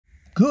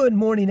Good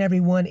morning,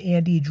 everyone.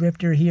 Andy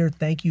Drifter here.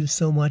 Thank you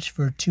so much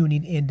for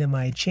tuning into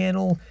my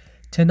channel.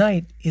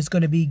 Tonight is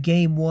going to be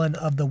Game 1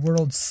 of the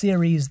World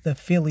Series, the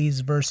Phillies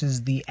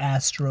versus the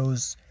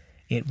Astros.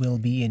 It will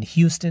be in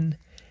Houston.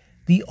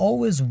 The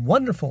always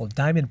wonderful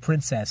Diamond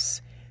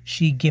Princess,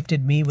 she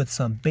gifted me with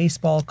some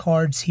baseball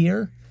cards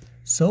here.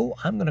 So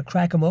I'm going to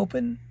crack them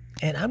open,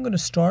 and I'm going to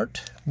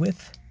start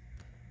with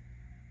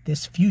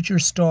this Future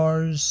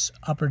Stars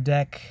Upper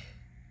Deck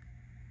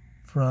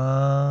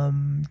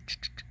from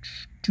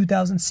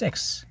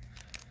 2006.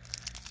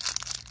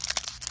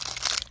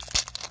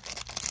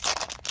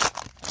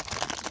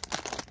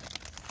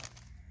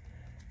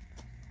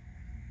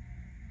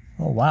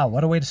 Oh wow,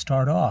 what a way to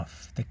start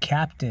off. The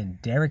captain,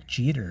 Derek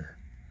Jeter.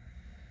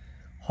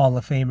 Hall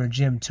of Famer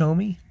Jim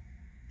Thome.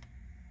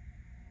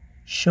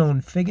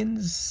 Sean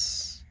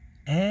Figgins.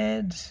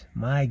 And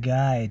my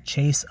guy,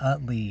 Chase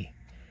Utley.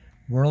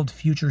 World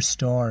Future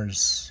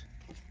Stars.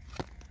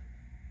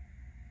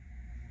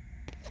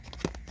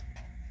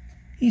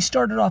 He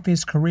started off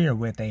his career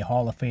with a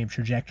Hall of Fame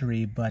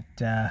trajectory, but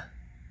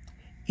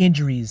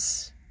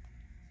injuries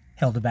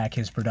held back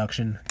his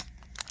production.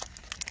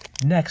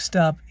 Next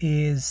up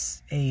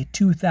is a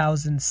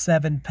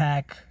 2007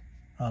 pack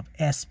of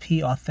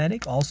SP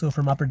Authentic, also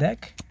from Upper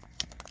Deck.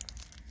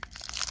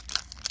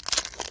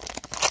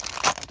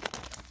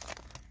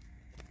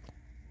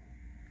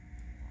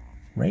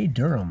 Ray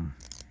Durham.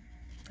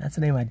 That's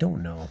a name I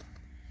don't know.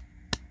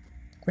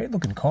 Great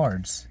looking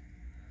cards.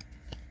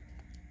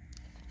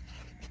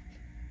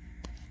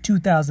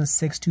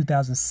 2006,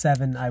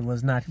 2007, I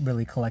was not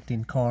really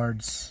collecting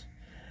cards.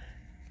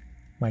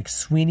 Mike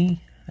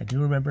Sweeney, I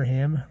do remember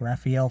him.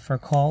 Rafael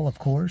Furcal, of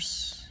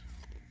course.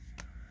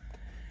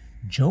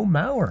 Joe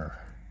Mauer,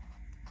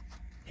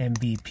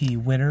 MVP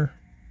winner.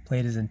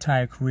 Played his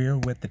entire career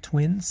with the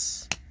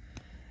Twins.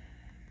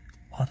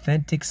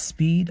 Authentic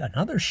Speed,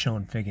 another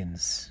Sean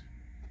Figgins.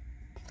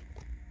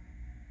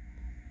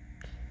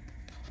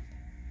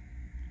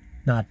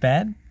 Not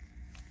bad.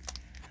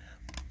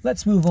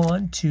 Let's move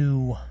on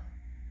to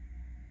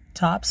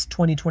Topps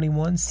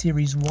 2021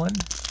 Series 1.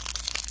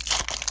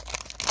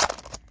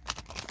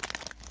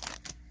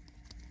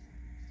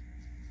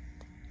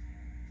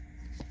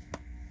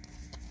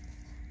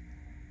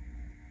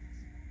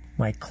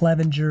 Mike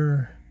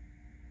Clevenger,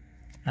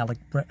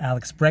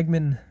 Alex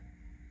Bregman,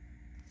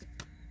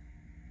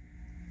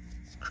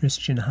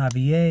 Christian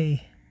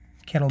Javier,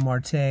 Ketel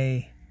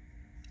Marte,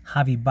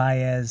 Javi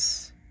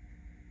Baez,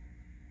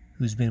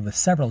 who's been with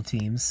several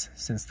teams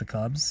since the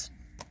Cubs.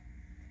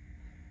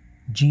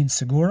 Gene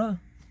Segura.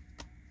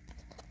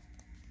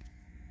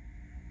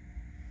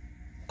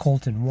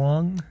 Colton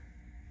Wong.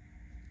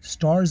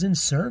 Stars in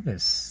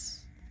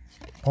Service.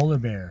 Polar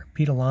Bear,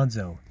 Pete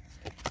Alonso.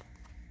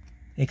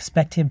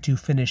 Expect him to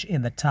finish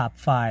in the top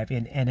 5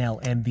 in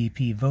NL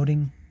MVP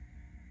voting.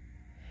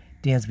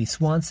 Dansby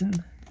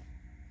Swanson.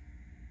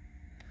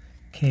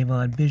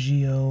 Kayvon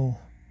Biggio.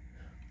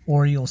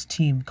 Orioles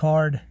team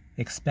card.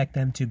 Expect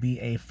them to be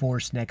a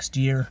force next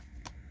year.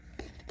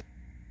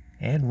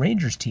 And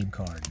Rangers team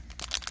card.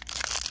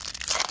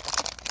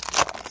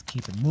 Let's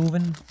keep it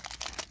moving.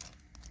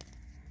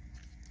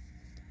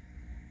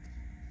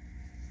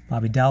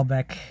 Bobby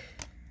Dalbec.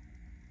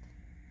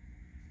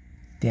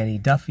 Danny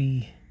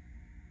Duffy.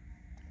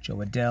 Joe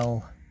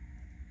Adell.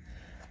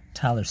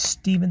 Tyler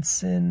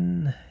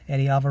Stevenson.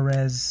 Eddie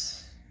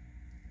Alvarez.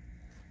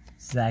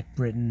 Zach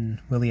Britton.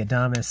 Willie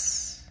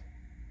Adames.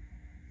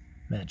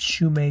 Matt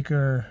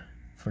Shoemaker,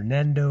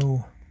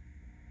 Fernando,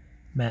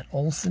 Matt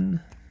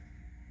Olson,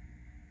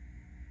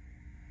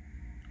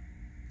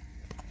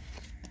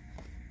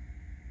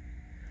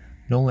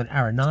 Nolan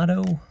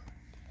Arenado,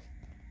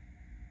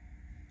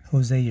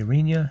 Jose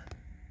Urena,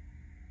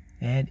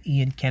 and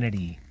Ian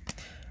Kennedy.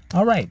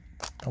 All right,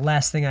 the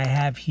last thing I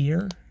have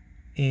here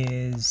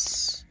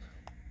is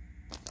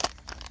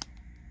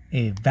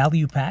a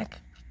value pack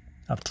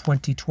of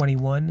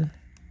 2021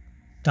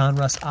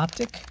 Donruss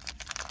Optic.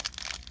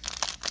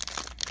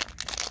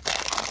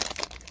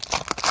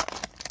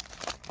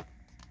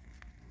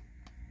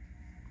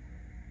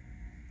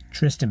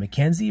 Tristan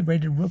McKenzie,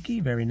 rated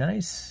rookie, very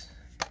nice.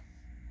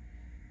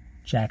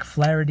 Jack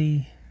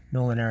Flaherty,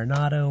 Nolan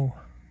Arenado,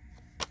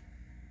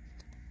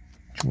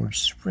 George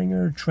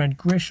Springer, Trent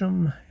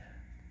Grisham,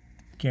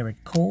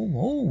 Garrett Cole.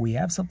 Oh, we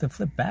have something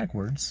flipped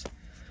backwards.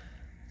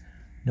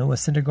 Noah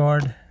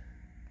Syndergaard,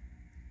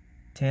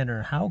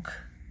 Tanner Houck,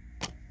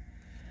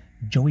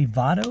 Joey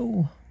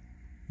Votto,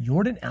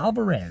 Yordan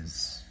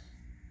Alvarez,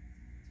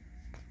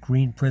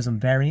 Green Prism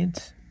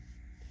variant,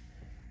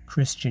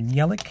 Christian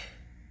Yelich,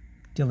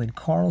 Dylan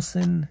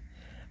Carlson,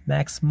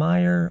 Max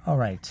Meyer. All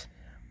right.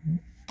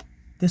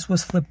 This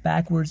was flipped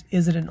backwards.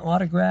 Is it an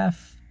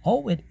autograph?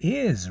 Oh, it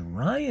is.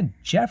 Ryan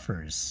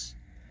Jeffers.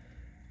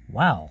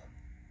 Wow.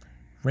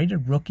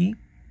 Rated rookie.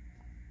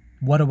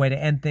 What a way to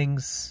end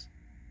things.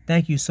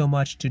 Thank you so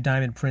much to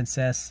Diamond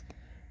Princess.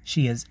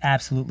 She is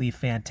absolutely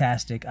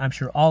fantastic. I'm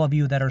sure all of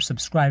you that are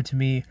subscribed to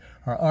me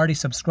are already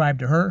subscribed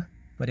to her.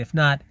 But if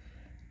not,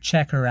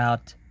 check her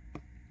out.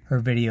 Her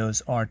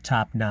videos are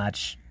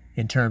top-notch.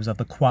 in terms of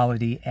the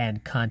quality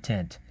and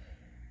content.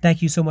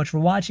 Thank you so much for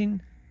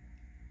watching.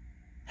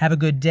 Have a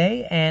good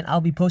day, and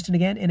I'll be posting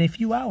again in a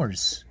few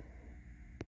hours.